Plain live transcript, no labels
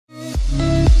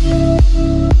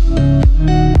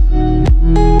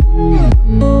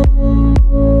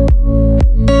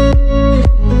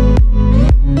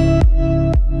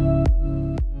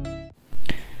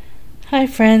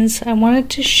friends, I wanted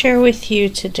to share with you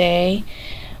today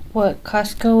what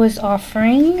Costco is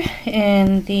offering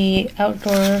in the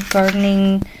outdoor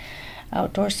gardening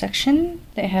outdoor section.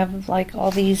 They have like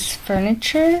all these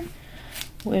furniture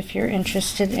if you're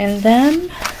interested in them,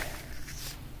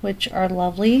 which are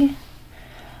lovely.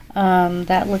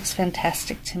 That looks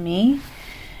fantastic to me.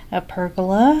 A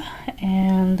pergola,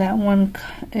 and that one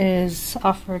is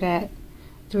offered at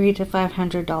 $300 to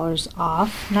 $500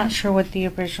 off. Not sure what the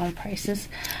original price is.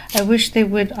 I wish they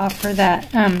would offer that,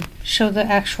 show the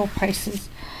actual prices.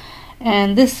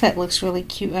 And this set looks really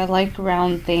cute. I like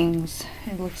round things.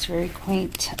 It looks very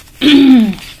quaint.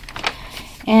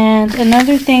 And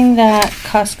another thing that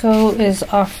Costco is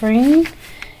offering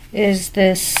is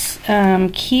this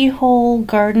keyhole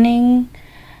gardening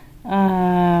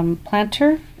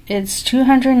planter. It's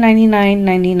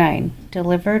 $299.99,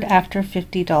 delivered after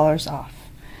 $50 off,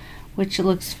 which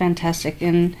looks fantastic.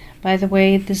 And by the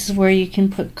way, this is where you can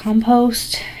put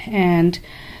compost, and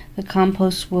the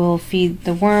compost will feed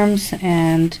the worms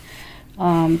and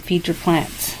feed your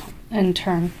plants in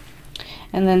turn.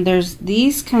 And then there's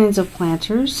these kinds of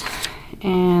planters,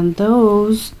 and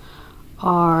those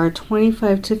are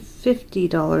 $25 to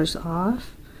 $50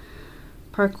 off.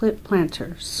 Parklet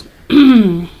planters.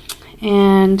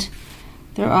 And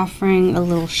they're offering a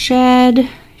little shed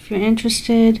if you're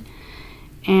interested,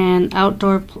 and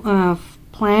outdoor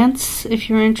plants if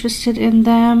you're interested in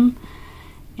them,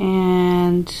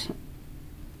 and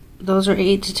those are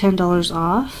 $8 to $10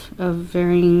 off of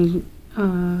varying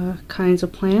kinds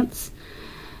of plants.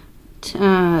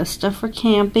 Stuff for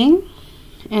camping.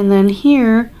 And then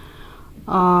here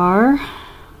are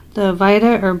the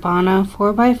Vita Urbana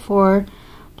 4x4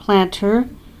 planter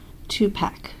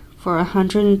 2-pack for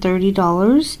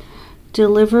 $130,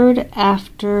 delivered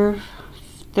after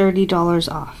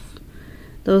 $30 off.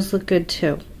 Those look good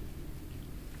too.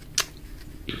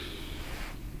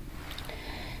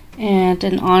 And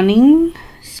an awning,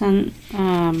 sunset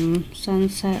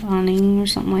awning or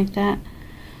something like that.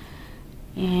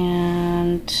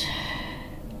 And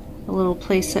a little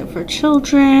play set for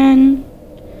children.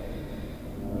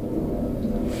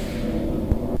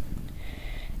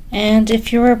 And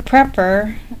if you're a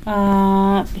prepper,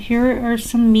 here are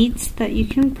some meats that you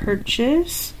can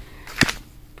purchase,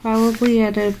 probably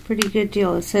at a pretty good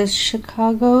deal. It says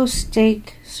Chicago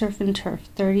Steak Surf and Turf,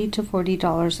 $30 to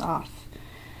 $40 off.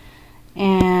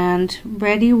 And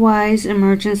Ready Wise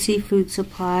Emergency Food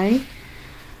Supply,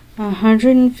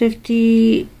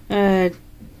 150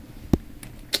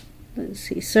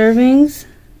 servings,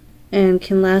 and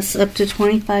can last up to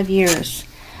 25 years.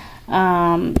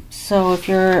 So if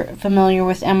you're familiar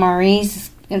with MREs,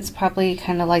 it's probably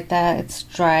kind of like that. It's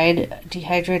dried,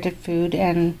 dehydrated food,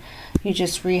 and you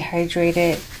just rehydrate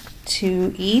it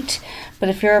to eat. But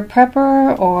if you're a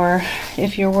prepper, or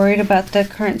if you're worried about the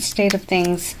current state of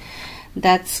things,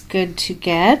 that's good to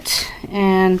get.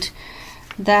 And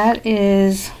that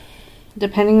is,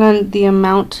 depending on the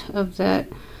amount of the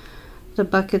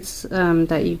buckets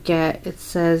that you get, it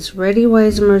says Ready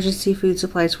Wise Emergency Food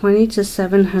Supply, $20 to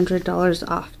 $700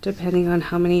 off, depending on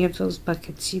how many of those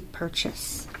buckets you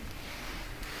purchase.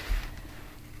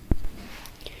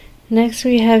 Next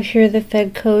we have here the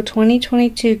Fedco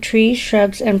 2022 Trees,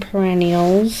 Shrubs, and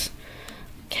Perennials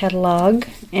catalog.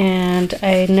 And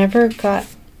I never got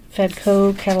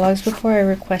Fedco catalogs before. I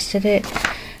requested it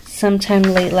sometime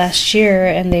late last year,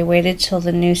 and they waited till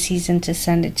the new season to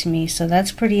send it to me, so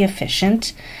that's pretty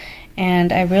efficient.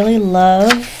 And I really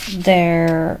love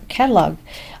their catalog,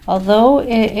 although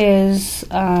it is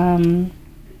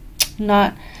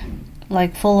not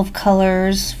like full of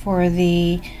colors for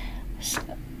the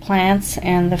plants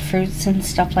and the fruits and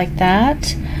stuff like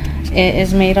that. It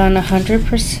is made on 100%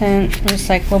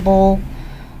 recyclable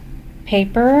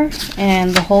paper,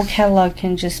 and the whole catalog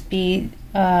can just be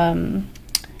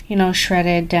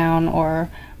shredded down or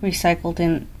recycled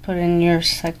and put in your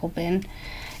recycle bin.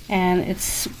 And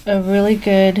it's a really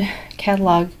good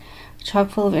catalog,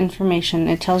 chock full of information.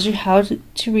 It tells you how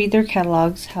to read their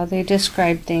catalogs, how they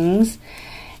describe things,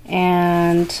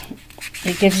 and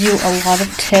it gives you a lot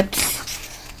of tips.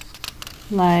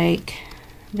 Like,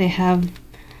 they have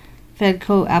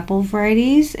Fedco apple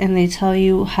varieties, and they tell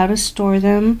you how to store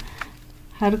them,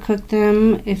 how to cook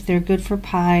them, if they're good for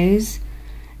pies,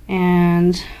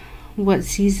 and what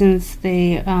seasons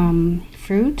they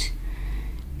fruit,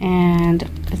 and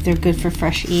if they're good for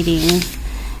fresh eating,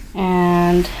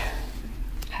 and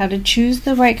how to choose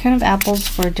the right kind of apples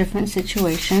for different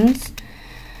situations,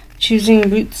 choosing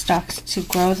rootstocks to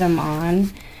grow them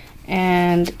on.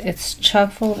 And it's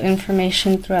chock full of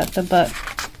information throughout the book,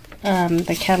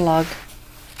 the catalog.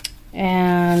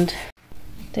 And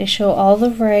They show all the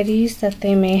varieties that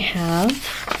they may have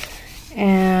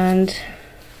and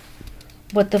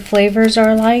what the flavors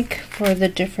are like for the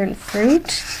different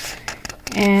fruit.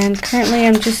 And currently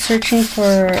I'm just searching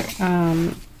for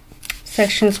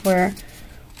sections where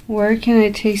can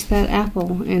I taste that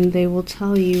apple, and they will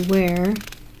tell you where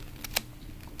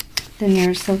the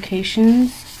nearest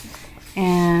locations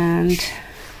and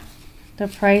the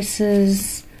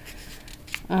prices.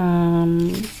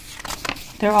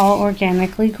 They're all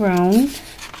organically grown,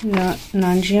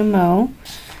 non-GMO,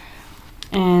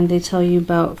 and they tell you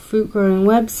about fruit growing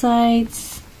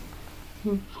websites,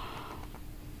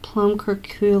 plum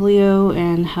curculio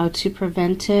and how to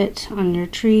prevent it on your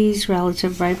trees,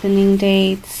 relative ripening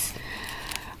dates,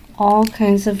 all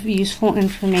kinds of useful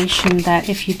information that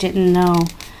if you didn't know,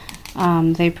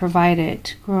 they provide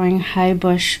it. Growing high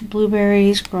bush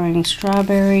blueberries, growing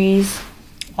strawberries,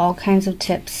 all kinds of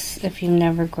tips if you've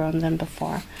never grown them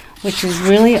before, which is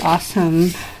really awesome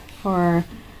for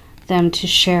them to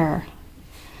share,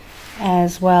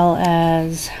 as well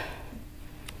as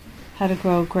how to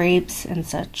grow grapes and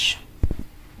such,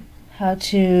 how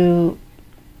to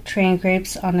train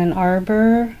grapes on an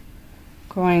arbor,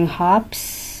 growing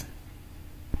hops,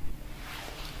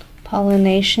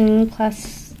 pollination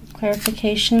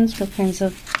clarifications, what kinds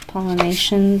of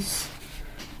pollinations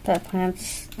that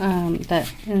plants,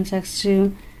 that insects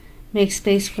do, make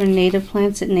space for native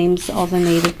plants. It names all the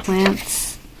native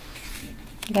plants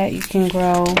that you can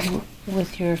grow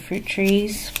with your fruit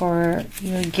trees for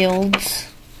your guilds.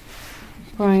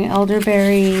 Growing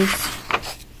elderberries,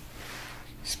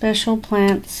 special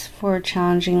plants for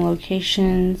challenging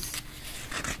locations,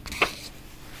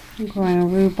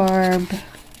 growing rhubarb,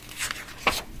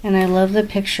 and I love the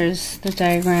pictures, the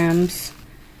diagrams.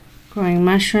 Growing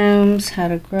mushrooms, how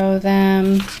to grow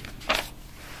them,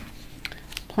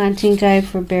 planting guide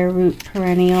for bare root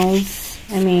perennials.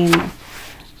 I mean,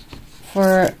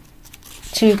 to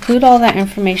include all that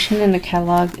information in the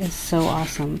catalog is so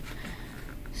awesome.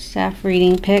 Staff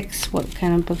reading picks, what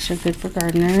kind of books are good for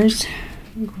gardeners.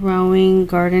 Growing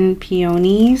garden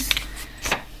peonies,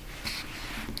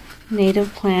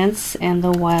 native plants and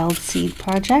the wild seed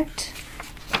project.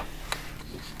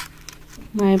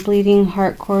 My bleeding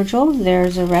heart cordial,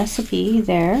 there's a recipe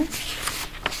there.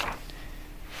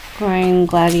 Growing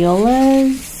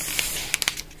gladiolas,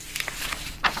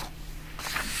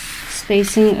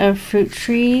 spacing of fruit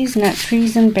trees, nut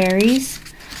trees and berries.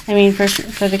 I mean,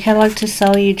 for the catalog to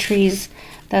sell you trees,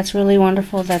 that's really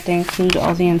wonderful that they include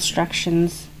all the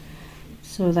instructions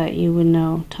so that you would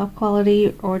know. Top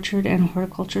quality orchard and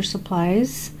horticulture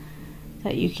supplies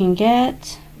that you can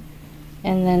get.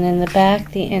 And then in the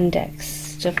back, the index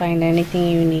to find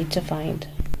anything you need to find.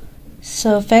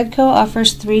 So Fedco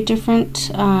offers 3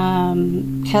 different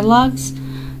catalogs.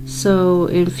 So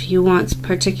if you want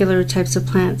particular types of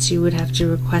plants, you would have to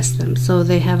request them. So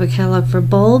they have a catalog for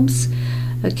bulbs,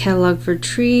 a catalog for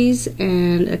trees,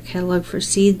 and a catalog for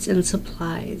seeds and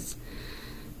supplies.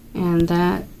 And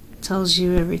that tells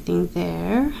you everything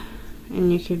there.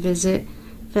 And you can visit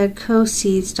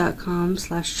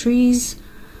fedcoseeds.com/trees.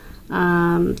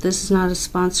 This is not a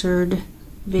sponsored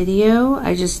video.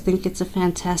 I just think it's a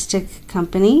fantastic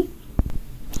company.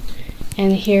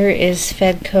 And here is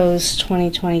Fedco's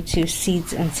 2022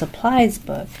 Seeds and Supplies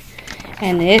book.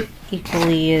 And it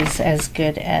equally is as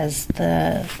good as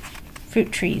the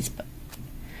fruit trees book.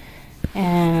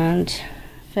 And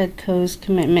Fedco's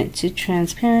commitment to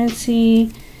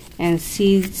transparency and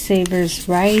seed savers'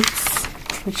 rights,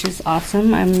 which is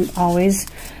awesome. I'm always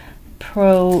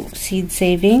pro seed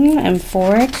saving. I'm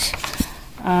for it.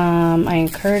 I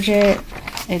encourage it.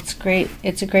 It's great.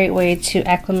 It's a great way to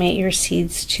acclimate your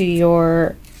seeds to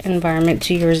your environment,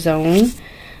 to your zone,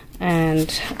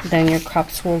 and then your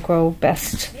crops will grow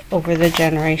best over the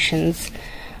generations,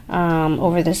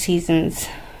 over the seasons.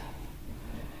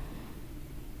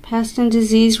 Pest and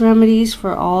disease remedies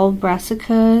for all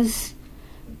brassicas.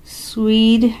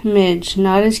 Swede midge,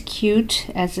 not as cute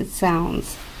as it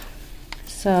sounds.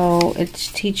 So it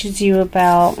teaches you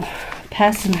about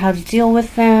pests and how to deal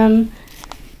with them.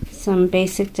 Some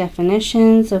basic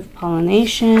definitions of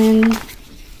pollination.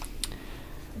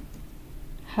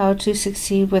 How to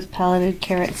succeed with pelleted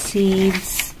carrot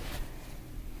seeds.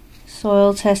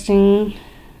 Soil testing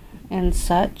and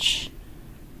such.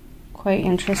 Quite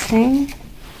interesting.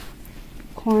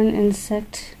 Corn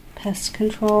insect pest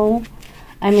control.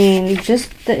 I mean,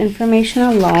 just the information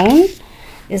alone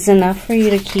is enough for you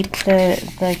to keep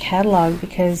the catalog,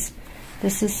 because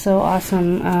this is so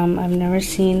awesome. I've never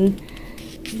seen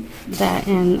that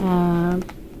in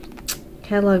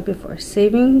catalog before.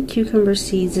 Saving cucumber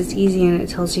seeds is easy, and it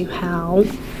tells you how.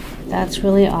 That's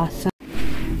really awesome.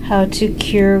 how to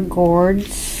cure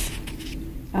gourds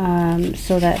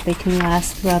so that they can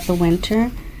last throughout the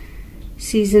winter.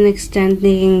 Season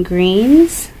extending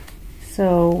greens,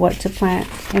 so what to plant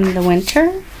in the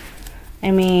winter.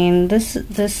 I mean,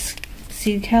 this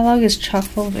seed catalog is chock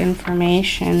full of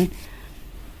information.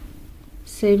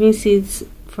 Saving seeds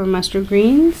for mustard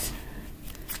greens,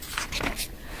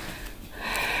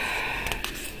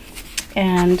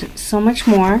 and so much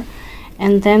more.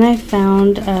 And then I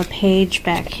found a page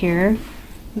back here,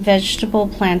 vegetable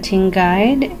planting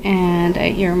guide, and I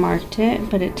earmarked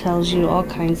it, but it tells you all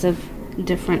kinds of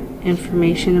different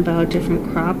information about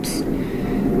different crops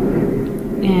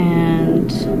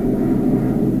and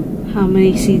how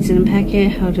many seeds in a packet,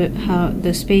 how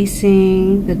the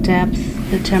spacing, the depth,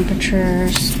 the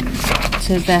temperatures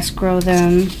to best grow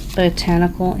them,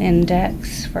 botanical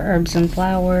index for herbs and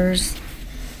flowers.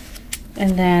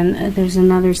 And then there's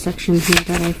another section here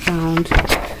that I found,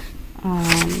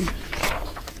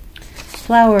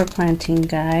 flower planting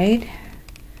guide,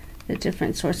 the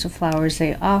different sorts of flowers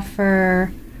they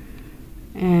offer,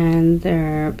 and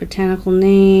their botanical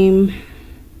name,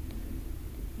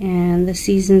 and the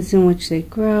seasons in which they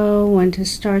grow, when to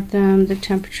start them, the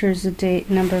temperatures, the date,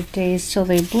 number of days till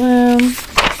they bloom.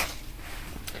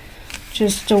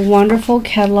 Just a wonderful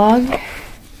catalog.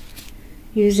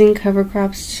 Using cover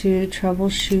crops to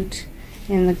troubleshoot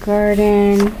in the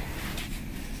garden.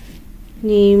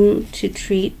 Neem to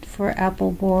treat for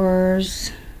apple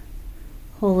borers.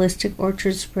 Holistic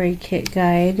orchard spray kit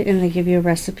guide, and they give you a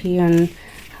recipe on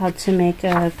how to make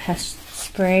a pest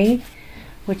spray,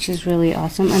 which is really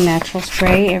awesome. A natural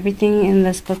spray. Everything in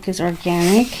this book is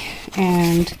organic.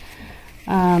 And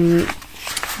let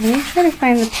me try to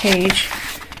find the page.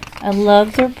 I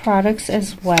love their products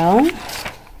as well.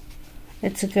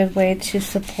 It's a good way to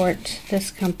support this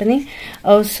company.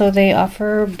 Oh, so they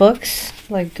offer books,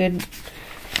 like good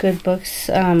books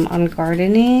on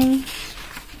gardening.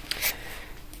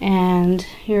 And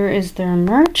here is their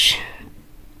merch.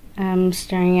 I'm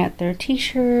staring at their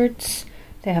t-shirts.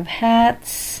 They have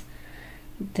hats.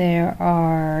 There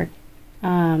are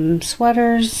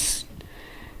sweaters.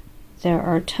 There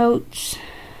are totes,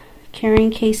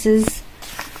 carrying cases.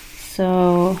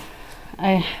 So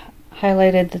I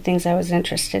highlighted the things I was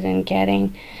interested in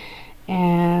getting,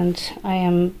 and I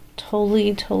am totally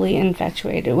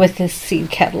infatuated with this seed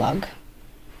catalog.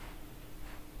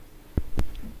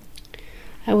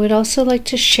 I would also like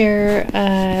to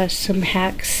share some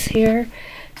hacks here.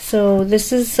 So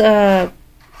this is a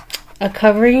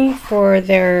covering for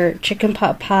their chicken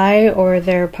pot pie or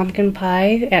their pumpkin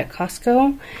pie at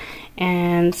Costco.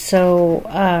 And so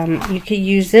you could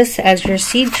use this as your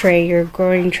seed tray, your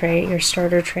growing tray, your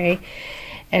starter tray,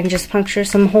 and just puncture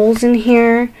some holes in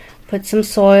here, put some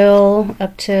soil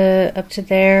up to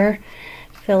there,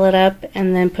 fill it up,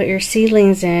 and then put your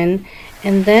seedlings in,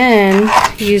 and then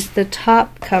use the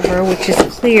top cover, which is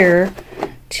clear,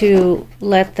 to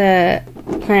let the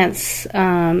plants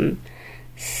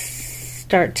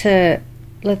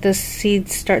let the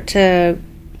seeds start to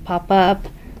pop up,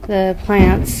 the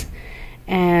plants,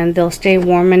 and they'll stay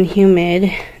warm and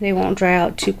humid. They won't dry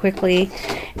out too quickly.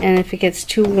 And if it gets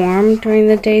too warm during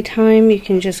the daytime, you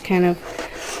can just kind of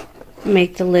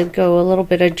make the lid go a little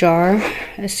bit ajar,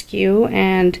 askew,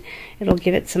 and it'll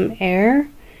give it some air.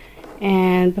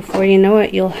 And before you know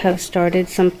it, you'll have started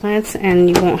some plants, and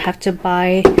you won't have to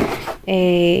buy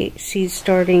a seed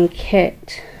starting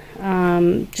kit.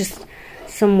 Just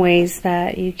some ways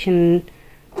that you can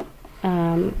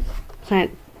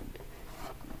plant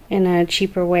in a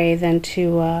cheaper way than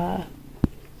to,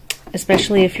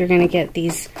 especially if you're going to get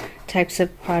these types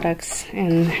of products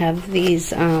and have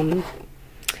these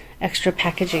extra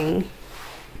packaging.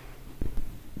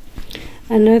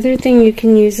 Another thing you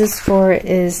can use this for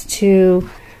is to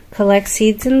collect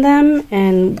seeds in them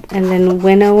and then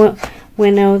winnow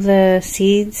the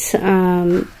seeds.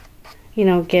 You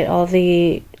know, get all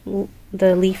the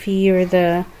leafy or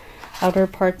the outer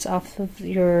parts off of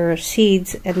your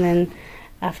seeds, and then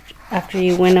after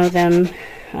you winnow them,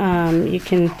 you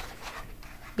can,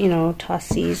 you know, toss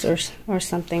these or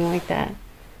something like that.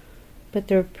 But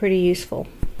they're pretty useful.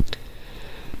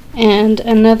 And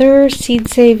another seed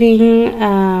saving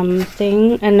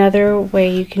thing, another way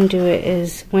you can do it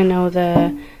is winnow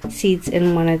the seeds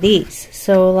in one of these.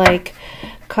 So like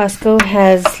Costco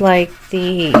has like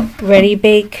the ready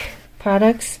bake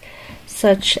products,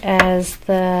 such as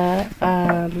the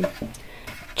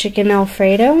chicken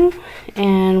Alfredo,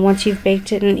 and once you've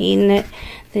baked it and eaten it,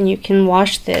 then you can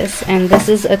wash this, and this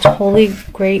is a totally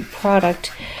great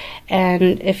product.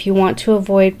 And if you want to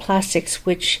avoid plastics,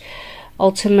 which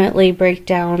ultimately break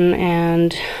down,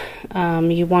 and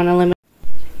you want to limit.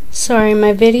 Sorry,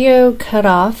 my video cut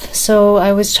off. So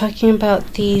I was talking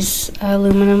about these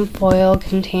aluminum foil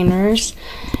containers.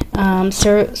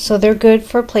 So they're good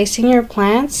for placing your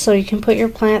plants. So you can put your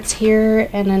plants here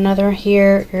and another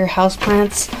here, your house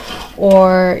plants,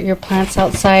 or your plants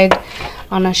outside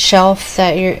on a shelf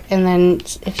and then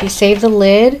if you save the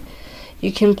lid,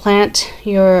 you can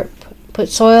put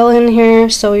soil in here,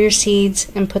 sow your seeds,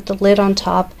 and put the lid on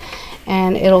top,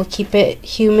 and it'll keep it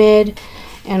humid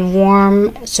and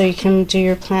warm so you can do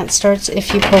your plant starts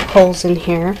if you poke holes in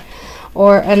here.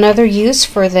 Or another use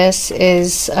for this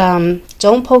is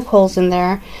don't poke holes in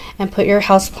there and put your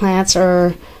house plants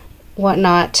or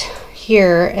whatnot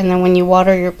here, and then when you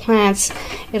water your plants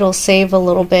it'll save a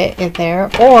little bit in there.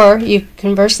 Or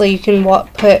conversely you can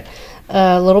put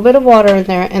a little bit of water in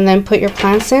there and then put your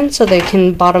plants in so they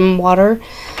can bottom water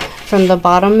from the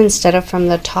bottom instead of from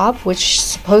the top, which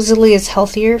supposedly is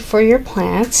healthier for your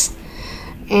plants.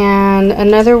 And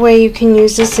another way you can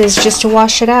use this is just to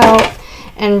wash it out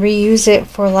and reuse it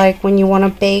for like when you want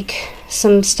to bake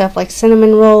some stuff like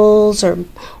cinnamon rolls or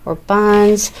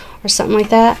buns or something like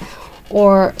that.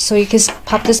 Or so you can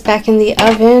pop this back in the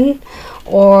oven,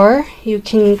 or you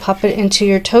can pop it into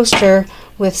your toaster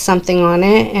with something on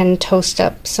it and toast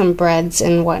up some breads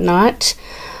and whatnot.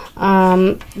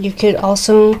 You could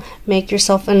also make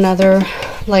yourself another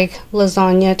like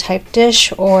lasagna type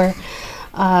dish, or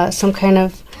some kind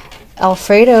of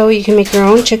Alfredo. You can make your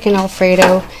own chicken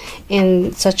Alfredo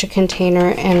in such a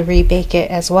container and rebake it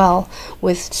as well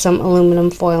with some aluminum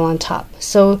foil on top.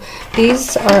 So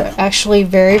these are actually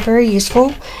very, very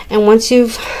useful, and once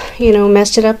you've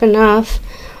messed it up enough,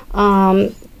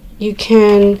 you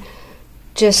can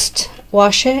just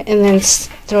wash it and then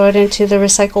throw it into the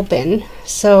recycle bin.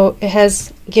 So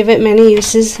give it many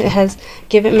uses,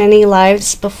 give it many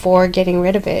lives before getting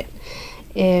rid of it,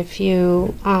 if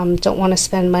you don't want to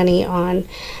spend money on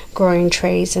growing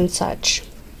trays and such.